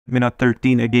Redmi Note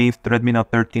 13 against Redmi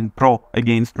Note 13 Pro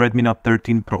against Redmi Note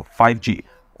 13 Pro 5G,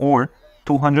 or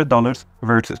 $200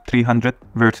 versus $300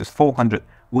 versus $400.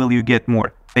 Will you get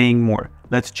more, paying more?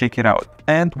 Let's check it out.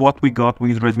 And what we got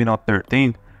with Redmi Note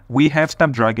 13. We have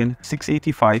Snapdragon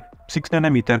 685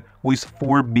 6nm with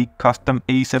 4 big custom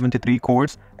A73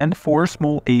 cores and 4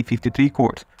 small A53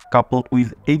 cores, coupled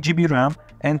with 8GB RAM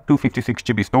and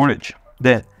 256GB storage.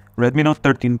 Then Redmi Note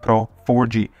 13 Pro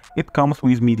 4G. It comes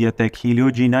with MediaTek Helio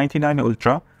G99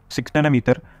 Ultra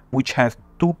 6nm, which has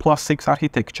 2+6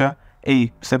 architecture,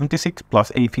 A76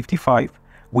 plus A55.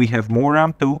 We have more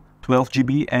RAM too,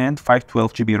 12GB and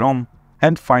 512GB ROM.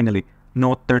 And finally,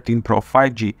 Note 13 Pro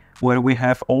 5G, where we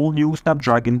have all new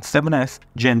Snapdragon 7S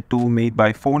Gen 2 made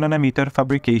by 4nm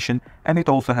fabrication, and it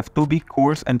also has 2 big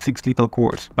cores and 6 little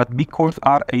cores, but big cores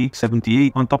are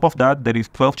A78. On top of that, there is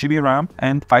 12GB RAM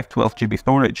and 512GB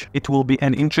storage. It will be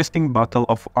an interesting battle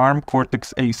of ARM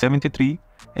Cortex A73,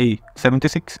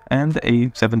 A76 and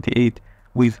A78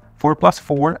 with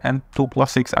 4+4 and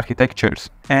 2+6 architectures.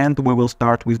 And we will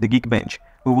start with the Geekbench.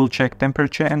 We will check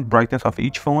temperature and brightness of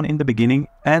each phone in the beginning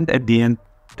and at the end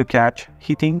to catch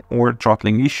heating or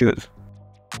throttling issues.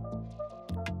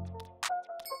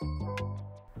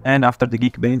 And after the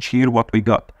Geekbench, here what we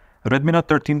got. Redmi Note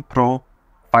 13 Pro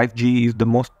 5G is the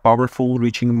most powerful,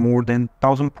 reaching more than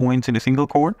 1000 points in a single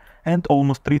core and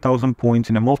almost 3000 points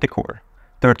in a multi-core.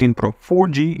 13 Pro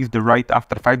 4G is the right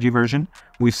after 5G version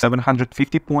with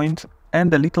 750 points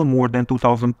and a little more than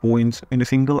 2000 points in a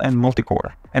single and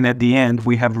multi-core. And at the end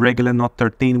we have regular Note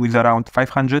 13 with around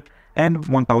 500 and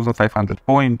 1500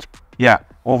 points. Yeah,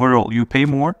 overall you pay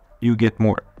more, you get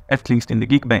more, at least in the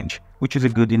Geekbench, which is a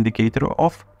good indicator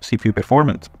of CPU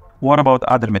performance. What about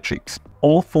other metrics?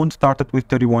 All phones started with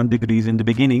 31 degrees in the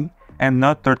beginning, and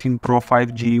Note 13 Pro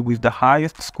 5G with the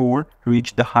highest score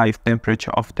reached the highest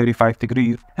temperature of 35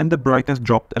 degrees and the brightness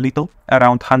dropped a little,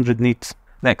 around 100 nits.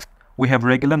 Next, we have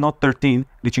regular Note 13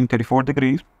 reaching 34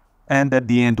 degrees, and at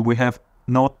the end we have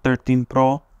Note 13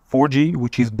 Pro 4G,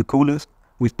 which is the coolest,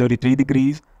 with 33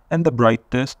 degrees and the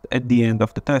brightest at the end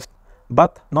of the test,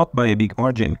 but not by a big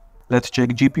margin. Let's check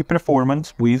GPU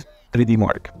performance with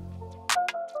 3Dmark.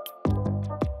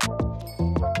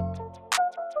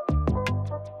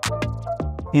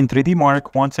 In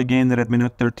 3Dmark, once again Redmi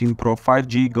Note 13 Pro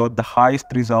 5G got the highest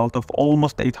result of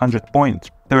almost 800 points,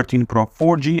 13 Pro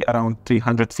 4G around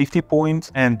 350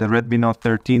 points, and the Redmi Note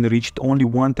 13 reached only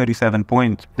 137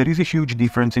 points. There is a huge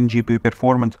difference in GPU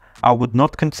performance. I would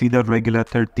not consider regular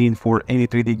 13 for any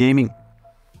 3D gaming.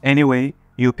 Anyway,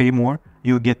 you pay more,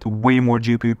 you get way more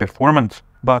GPU performance.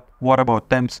 But what about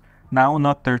temps? Now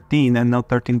Note 13 and Note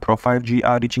 13 Pro 5G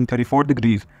are reaching 34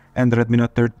 degrees. And Redmi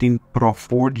Note 13 Pro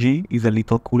 4G is a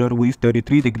little cooler with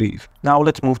 33 degrees. Now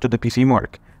let's move to the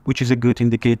PCMark, which is a good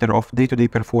indicator of day-to-day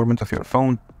performance of your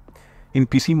phone. In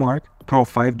PCMark, Pro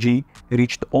 5G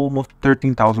reached almost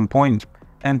 13,000 points,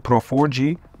 and Pro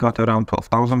 4G got around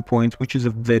 12,000 points, which is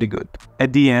very good.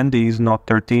 At the end is Note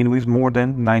 13 with more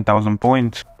than 9,000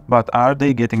 points. But are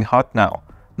they getting hot now?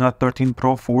 Note 13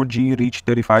 Pro 4G reached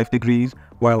 35 degrees,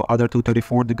 while other two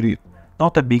 34 degrees.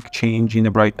 Not a big change in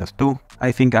the brightness too.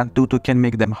 I think AnTuTu can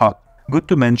make them hot. Good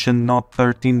to mention, Note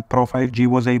 13 Pro 5G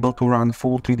was able to run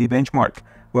full 3D benchmark,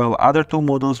 while other two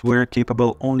models were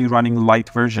capable only running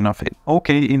Lite version of it.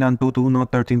 Okay, in AnTuTu,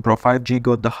 Note 13 Pro 5G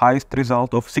got the highest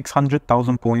result of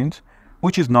 600,000 points,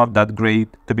 which is not that great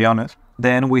to be honest.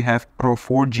 Then we have Pro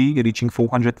 4G reaching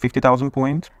 450,000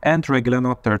 points and regular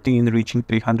Note 13 reaching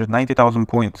 390,000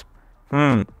 points.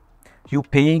 You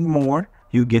paying more,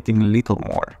 you getting a little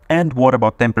more. And what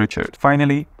about temperature?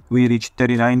 Finally, we reached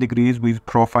 39 degrees with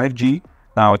Pro 5G.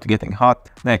 Now it's getting hot.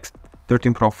 Next,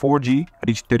 13 Pro 4G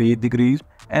reached 38 degrees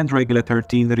and regular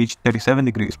 13 reached 37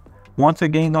 degrees. Once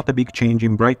again, not a big change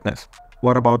in brightness.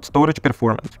 What about storage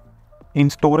performance? In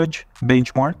storage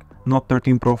benchmark, Note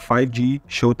 13 Pro 5G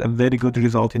showed a very good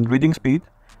result in reading speed.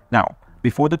 Now,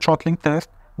 before the throttling test,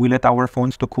 we let our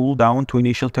phones to cool down to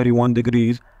initial 31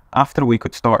 degrees after we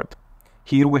could start.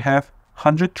 Here we have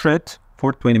 100 threads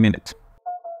for 20 minutes.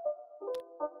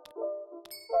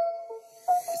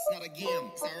 It's not a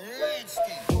game, it's a rich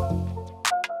thing.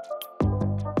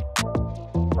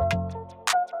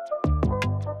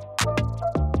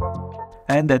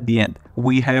 And at the end,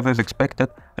 we have, as expected,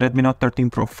 Redmi Note 13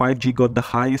 Pro 5G got the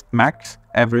highest max,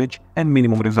 average and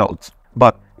minimum results.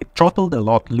 But it throttled a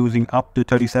lot, losing up to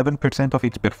 37% of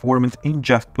its performance in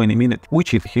just 20 minutes,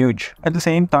 which is huge. At the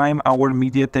same time, our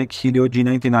MediaTek Helio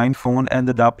G99 phone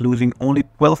ended up losing only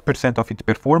 12% of its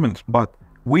performance, but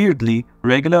weirdly,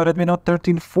 regular Redmi Note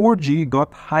 13 4G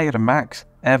got higher max,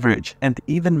 average and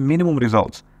even minimum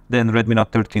results than Redmi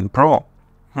Note 13 Pro.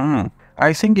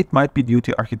 I think it might be due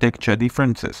to architecture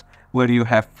differences, where you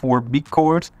have 4 big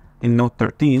cores in Note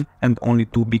 13 and only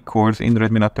 2 big cores in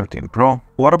Redmi Note 13 Pro.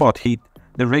 What about heat?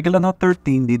 The regular Note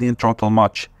 13 didn't throttle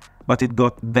much, but it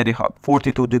got very hot,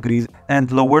 42 degrees,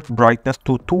 and lowered brightness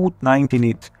to 290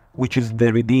 nits, which is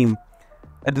very dim.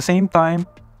 At the same time,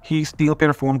 he still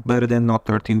performed better than Note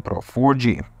 13 Pro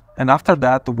 4G. And after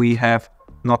that, we have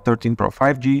Note 13 Pro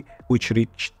 5G, which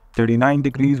reached 39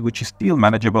 degrees, which is still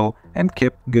manageable and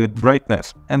kept good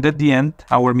brightness. And at the end,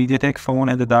 our MediaTek phone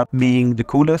ended up being the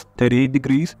coolest, 38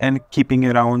 degrees, and keeping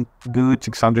around good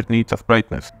 600 nits of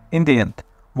brightness. In the end,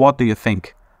 what do you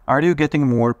think? Are you getting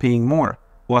more, paying more?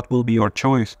 What will be your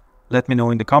choice? Let me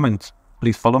know in the comments.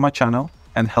 Please follow my channel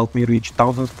and help me reach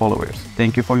thousands of followers.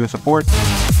 Thank you for your support.